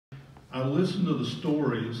I listened to the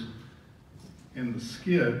stories and the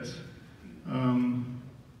skits.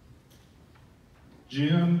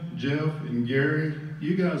 Jim, Jeff, and Gary,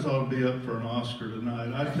 you guys ought to be up for an Oscar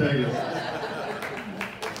tonight. I tell you,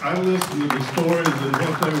 I listened to the stories and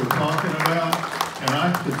what they were talking about, and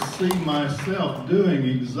I could see myself doing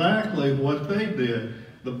exactly what they did.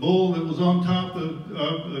 The bull that was on top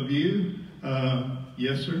of you,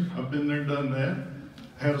 yes sir, I've been there, done that.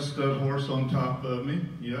 Had a stud horse on top of me,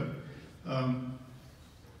 yep.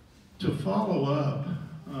 To follow up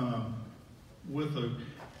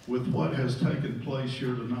with what has taken place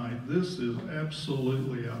here tonight, this is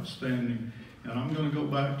absolutely outstanding. And I'm going to go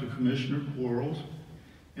back to Commissioner Quarles,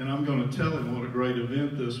 and I'm going to tell him what a great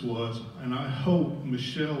event this was. And I hope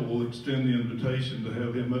Michelle will extend the invitation to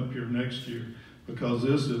have him up here next year, because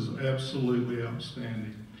this is absolutely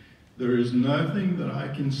outstanding. There is nothing that I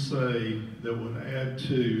can say that would add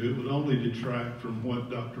to, it would only detract from what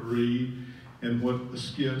Dr. Reed and what the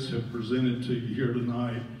skits have presented to you here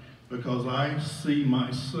tonight, because I see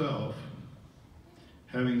myself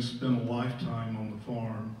having spent a lifetime on the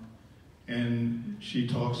farm. And she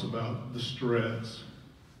talks about the stress,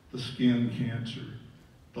 the skin cancer,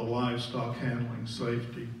 the livestock handling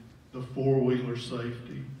safety, the four-wheeler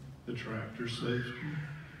safety, the tractor safety,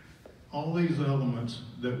 all these elements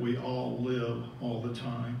that we all live all the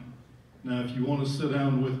time. Now, if you want to sit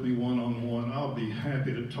down with me one-on-one, I'll be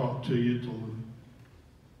happy to talk to you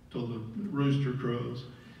till the rooster crows.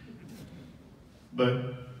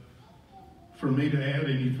 But for me to add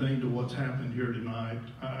anything to what's happened here tonight,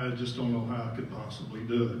 I just don't know how I could possibly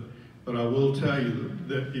do it. But I will tell you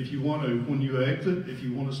that if you want to, when you exit, if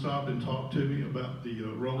you want to stop and talk to me about the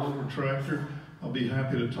rollover tractor, I'll be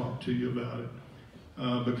happy to talk to you about it.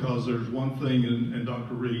 Because there's one thing, and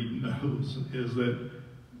Dr. Reed knows, is that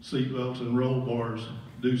seatbelts and roll bars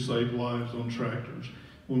do save lives on tractors.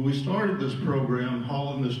 When we started this program,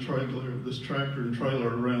 hauling this tractor and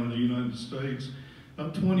trailer around the United States,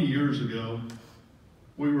 about 20 years ago,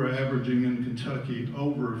 we were averaging in Kentucky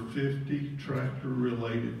over 50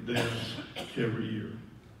 tractor-related deaths every year.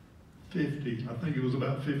 50, I think it was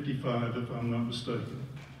about 55 if I'm not mistaken.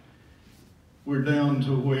 We're down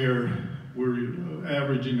to where we're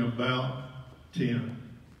averaging about 10.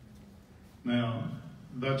 Now,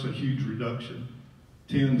 that's a huge reduction.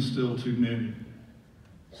 10 is still too many.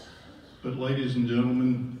 But ladies and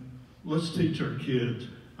gentlemen, let's teach our kids.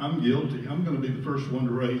 I'm guilty. I'm going to be the first one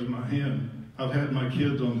to raise my hand. I've had my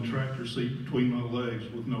kids on the tractor seat between my legs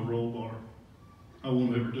with no roll bar. I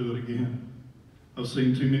won't ever do it again. I've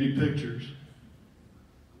seen too many pictures.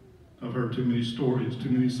 I've heard too many stories, too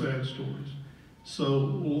many sad stories. So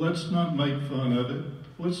let's not make fun of it.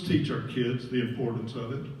 Let's teach our kids the importance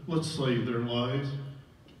of it. Let's save their lives.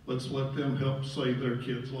 Let's let them help save their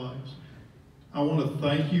kids' lives. I want to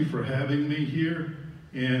thank you for having me here,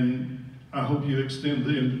 and I hope you extend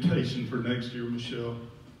the invitation for next year, Michelle.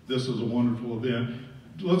 This is a wonderful event.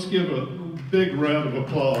 Let's give a big round of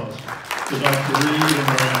applause to Dr. Reed and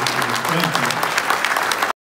our actors. Thank you.